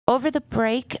over the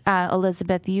break,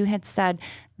 Elizabeth, you had said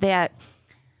that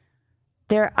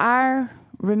there are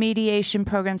remediation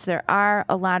programs. There are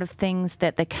a lot of things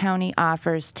that the county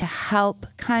offers to help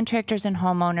contractors and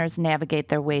homeowners navigate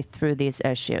their way through these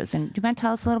issues. And do you want to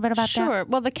tell us a little bit about that? Sure.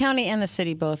 Well, the county and the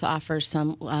city both offer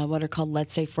some what are called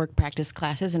Let's Safe Work Practice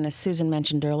classes. And as Susan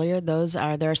mentioned earlier,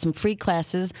 there are some free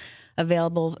classes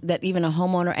available that even a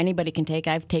homeowner, anybody can take.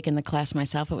 I've taken the class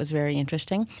myself. It was very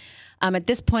interesting. At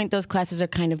this point, those classes are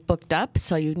kind of booked up,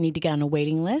 so you need to get on a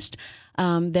waiting list.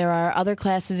 There are other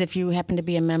classes. If you happen to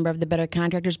be a member of the Better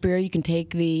Contractors Bureau, you can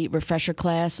take the refresher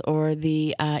class or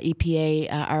the EPA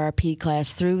RRP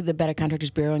class through the Better Contractors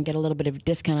Bureau and get a little bit of a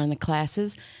discount on the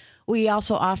classes. We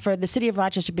also offer, the City of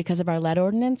Rochester, because of our lead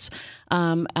ordinance,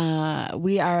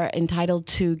 we are entitled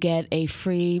to get a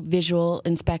free visual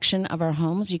inspection of our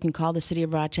homes. You can call the City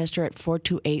of Rochester at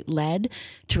 428-LED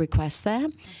to request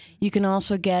that. You can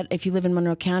also get, if you live in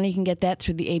Monroe County, you can get that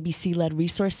through the ABC Lead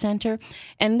Resource Center.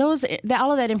 And all of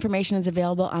that information is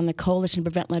available on the Coalition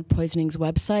to Prevent Lead Poisoning's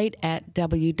website at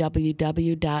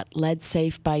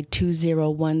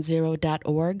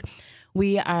www.leadsafeby2010.org.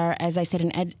 We are, as I said,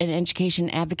 an education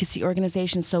advocacy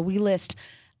organization, so we list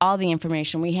all the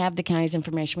information. We have the county's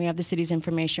information. We have the city's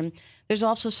information. There's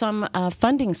also some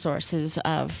funding sources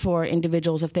for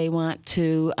individuals if they want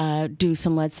to do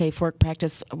some lead safe work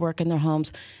practice work in their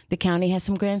homes. The county has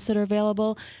some grants that are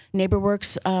available.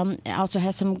 NeighborWorks also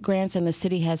has some grants, and the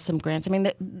city has some grants. I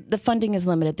mean, the funding is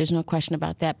limited. There's no question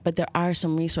about that, but there are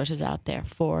some resources out there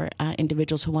for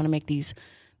individuals who want to make these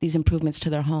improvements to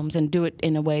their homes and do it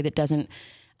in a way that doesn't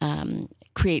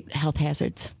create health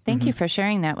hazards. Thank you for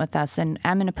sharing that with us. And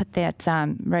I'm going to put that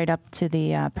right up to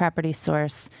the Property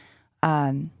Source,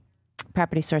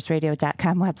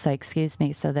 PropertySourceRadio.com website, excuse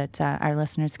me, so that our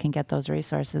listeners can get those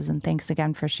resources. And thanks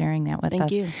again for sharing that with us.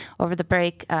 Thank you. Over the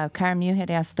break, Carm, you had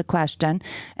asked the question,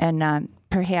 and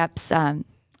perhaps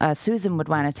Susan would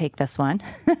want to take this one.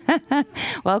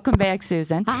 Welcome back,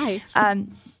 Susan. Hi.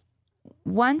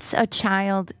 Once a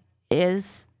child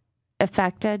is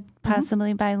affected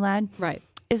possibly by lead, Right.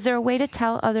 is there a way to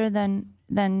tell other than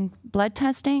blood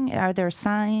testing? Are there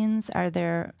signs? Are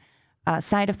there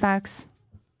side effects?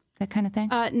 That kind of thing?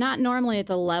 Not normally at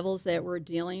the levels that we're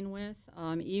dealing with.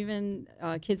 Even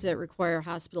kids that require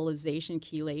hospitalization,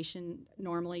 chelation,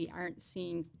 normally aren't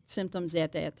seeing symptoms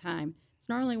at that time. It's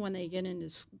normally when they get into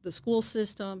the school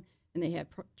system and they have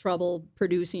trouble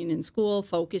producing in school,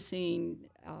 focusing,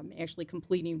 actually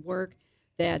completing work,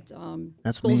 that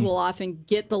schools will often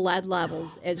get the lead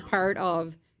levels as part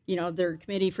of, their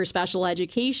committee for special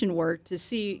education work to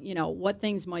see, what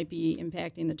things might be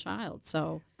impacting the child.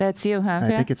 So that's you, huh? I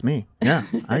think it's me. Yeah,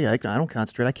 I don't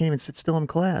concentrate. I can't even sit still in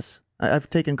class. I've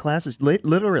taken classes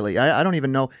literally. I don't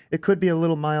even know. It could be a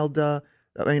little mild.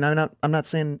 I mean, I'm not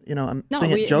saying, I'm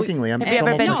saying it jokingly. Have you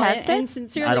ever been tested? And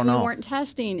sincerely, we weren't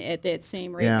testing at that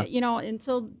same rate. Yeah.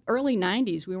 Until early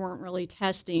 90s, we weren't really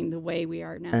testing the way we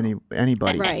are now.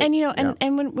 Anybody. Right. And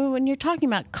when you're talking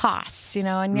about costs,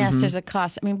 and yes, there's a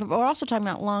cost. I mean, but we're also talking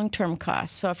about long-term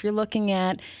costs. So if you're looking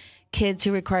at kids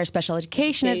who require special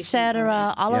education, et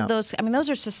cetera, all of those, I mean, those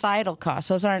are societal costs.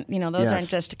 Those aren't, aren't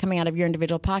just coming out of your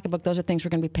individual pocketbook. Those are things we're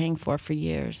going to be paying for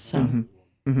years. So.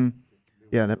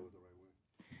 Yeah,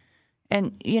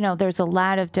 and, there's a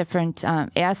lot of different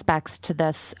aspects to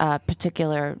this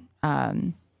particular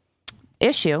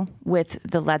issue with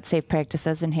the lead safe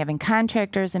practices and having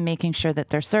contractors and making sure that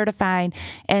they're certified.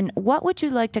 And what would you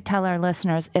like to tell our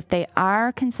listeners if they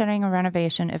are considering a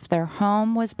renovation, if their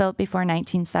home was built before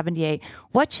 1978,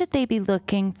 what should they be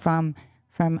looking from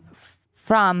a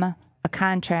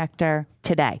contractor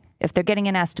today, if they're getting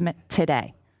an estimate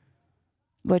today?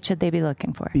 What should they be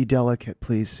looking for? Be delicate,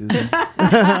 please, Susan.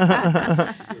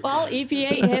 Well,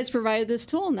 EPA has provided this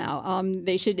tool now.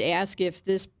 They should ask if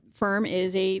this firm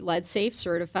is a lead safe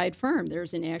certified firm.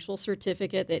 There's an actual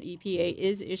certificate that EPA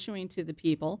is issuing to the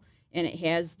people, and it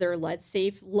has their lead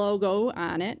safe logo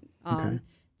on it.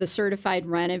 The certified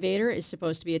renovator is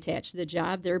supposed to be attached to the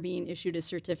job. They're being issued a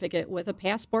certificate with a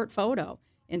passport photo,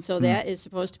 and so that is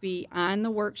supposed to be on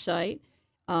the work site.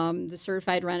 The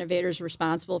certified renovator is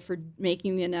responsible for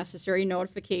making the necessary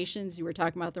notifications. You were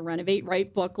talking about the Renovate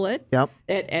Right booklet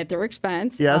at their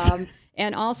expense. Yes.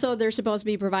 And also, they're supposed to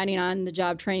be providing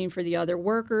on-the-job training for the other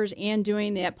workers and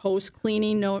doing that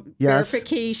post-cleaning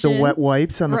verification. The wet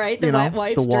wipes on the wet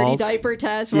wipes, the dirty walls. diaper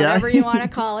test, whatever you want to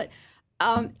call it.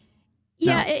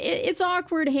 Yeah, it's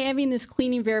awkward having this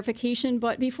cleaning verification,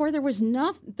 but before there was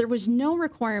no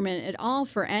requirement at all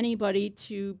for anybody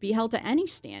to be held to any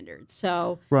standards.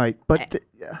 So Right, but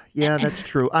yeah, that's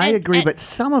true. I agree, but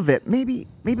some of it, maybe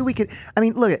we could. I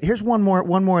mean, look, here's one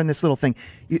more in this little thing.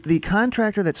 The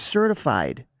contractor that's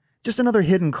certified, just another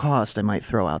hidden cost I might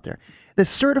throw out there. The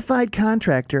certified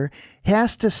contractor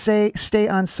has to stay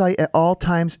on site at all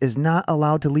times, is not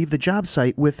allowed to leave the job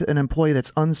site with an employee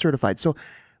that's uncertified. So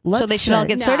they should all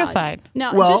get certified.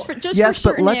 No, Well, just for yes,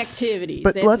 but certain let's- activities.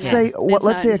 but That's let's say- that's let's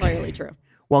not say- entirely true.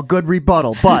 Well, good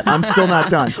rebuttal, but I'm still not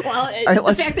done. Well, the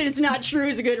let's- fact that it's not true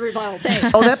is a good rebuttal.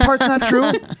 Thanks. Oh, that part's not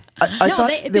true. I No, thought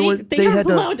they had are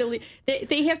to. allowed to leave.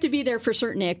 They have to be there for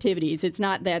certain activities. It's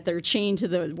not that they're chained to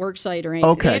the work site or anything.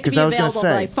 Okay, they have to 'cause be I was gonna available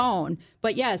say. by phone.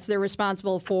 But yes, they're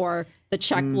responsible for the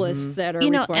checklists that are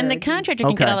And required. the contractor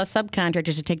can get Okay. all the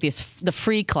subcontractors to take the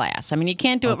free class. I mean, you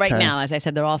can't do it right Okay. now. As I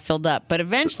said, they're all filled up. But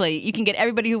eventually, you can get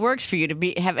everybody who works for you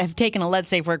to have taken a Lead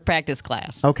Safe Work Practice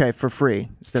class. Okay, for free.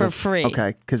 For free.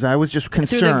 Okay, because I was just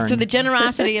concerned. Through the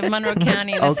generosity of Monroe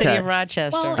County and the city Okay. of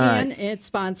Rochester. Well, and it's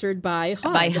sponsored by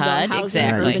HUD. By the HUD, Housing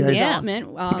exactly. and Urban Yeah. Development.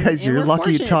 You guys, and you're we're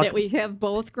lucky you fortunate talk- that we have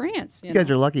both grants. You guys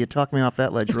are lucky you talked me off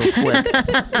that ledge real quick.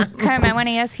 Carmen, I want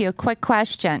to ask you a quick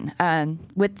question.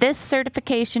 With this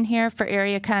certification here for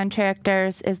area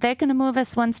contractors, is that going to move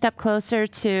us one step closer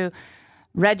to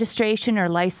registration or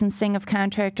licensing of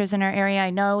contractors in our area?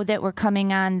 I know that we're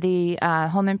coming on the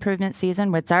home improvement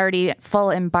season. It's already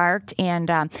full embarked.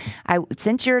 And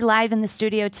since you're live in the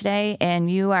studio today and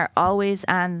you are always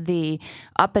on the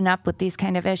up and up with these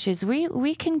kind of issues,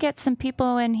 we can get some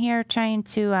people in here trying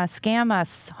to scam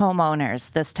us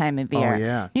homeowners this time of year.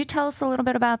 yeah. Can you tell us a little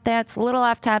bit about that? It's a little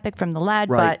off topic from the lead,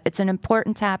 Right. but it's an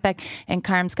important topic, and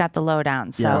Carm's got the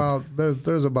lowdown. So. Well,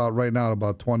 there's about right now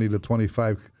about 20 to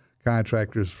 25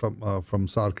 contractors from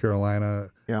South Carolina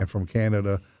Yeah. and from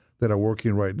Canada that are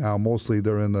working right now. Mostly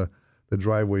they're in the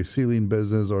driveway sealing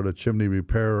business or the chimney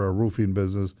repair or roofing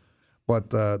business. But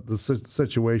the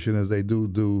situation is they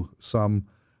do some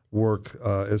work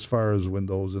as far as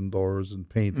windows and doors and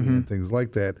painting and things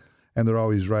like that. And they're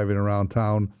always driving around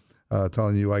town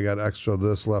telling you, I got extra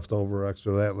this left over,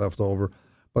 extra that left over.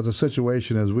 But the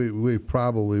situation is we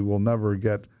probably will never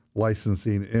get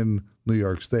licensing in New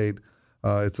York State.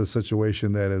 It's a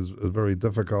situation that is very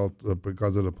difficult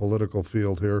because of the political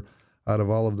field here. Out of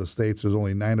all of the states, there's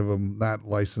only 9 of them not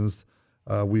licensed.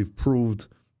 We've proved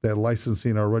that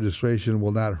licensing or registration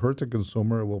will not hurt the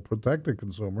consumer. It will protect the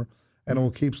consumer, and it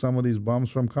will keep some of these bums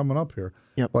from coming up here.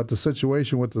 Yep. But the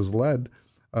situation with this lead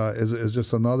is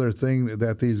just another thing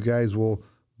that these guys will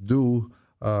do.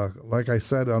 Like I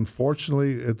said,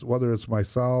 unfortunately, whether it's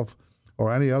myself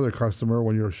or any other customer,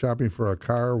 when you're shopping for a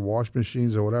car, wash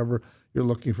machines, or whatever, you're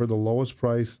looking for the lowest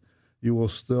price. You will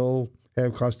still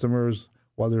have customers,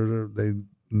 whether they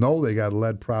know they got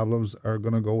lead problems, are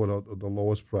going to go with the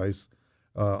lowest price.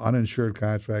 Uninsured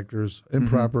contractors,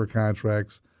 improper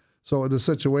contracts. So the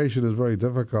situation is very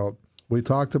difficult. We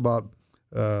talked about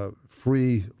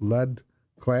free lead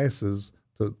classes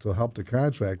to help the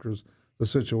contractors. The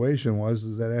situation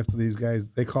is that after these guys,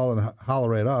 they call and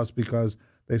holler at us because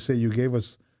they say you gave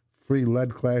us free lead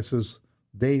classes,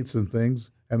 dates and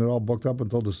things, and they're all booked up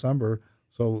until December.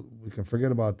 So we can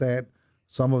forget about that.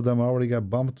 Some of them already got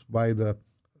bumped by the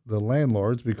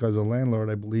landlords because the landlord,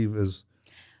 I believe, is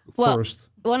first.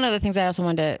 One of the things I also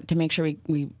wanted to make sure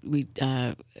we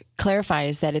clarify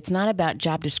is that it's not about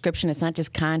job description. It's not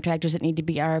just contractors that need to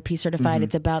be RRP certified.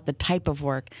 It's about the type of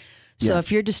work. So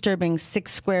if you're disturbing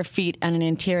 6 square feet on an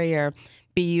interior,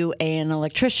 be you an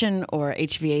electrician or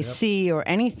HVAC or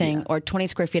anything, or 20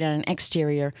 square feet on an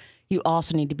exterior, you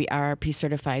also need to be RRP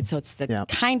certified. So it's the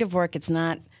kind of work. It's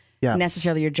not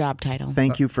necessarily your job title.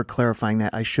 Thank you for clarifying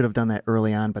that. I should have done that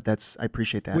early on, but I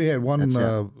appreciate that. We had one That's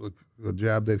a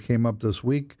job that came up this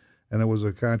week, and it was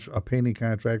a painting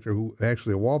contractor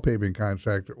actually a wallpaper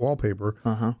contractor,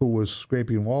 who was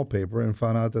scraping wallpaper and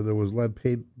found out that there was lead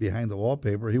paint behind the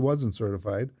wallpaper. He wasn't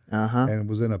certified and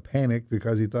was in a panic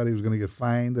because he thought he was going to get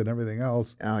fined and everything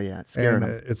else. Oh, yeah, it's scary. And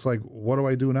it's like, what do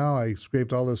I do now? I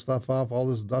scraped all this stuff off. All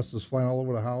this dust is flying all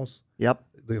over the house. Yep.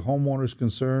 The homeowner's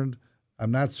concerned. I'm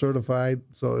not certified,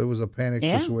 so it was a panic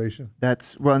situation.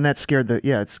 And that scared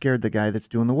it scared the guy that's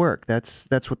doing the work. That's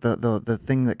what the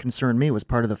thing that concerned me was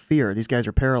part of the fear. These guys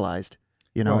are paralyzed,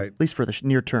 Right. at least for the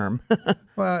near term.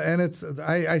 Well, and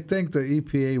I think the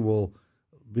EPA will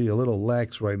be a little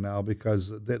lax right now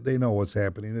because they know what's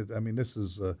happening. I mean, this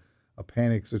is a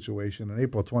panic situation. And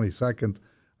April 22nd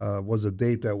was a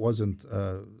date that wasn't.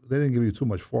 They didn't give you too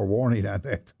much forewarning on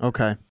that. Okay.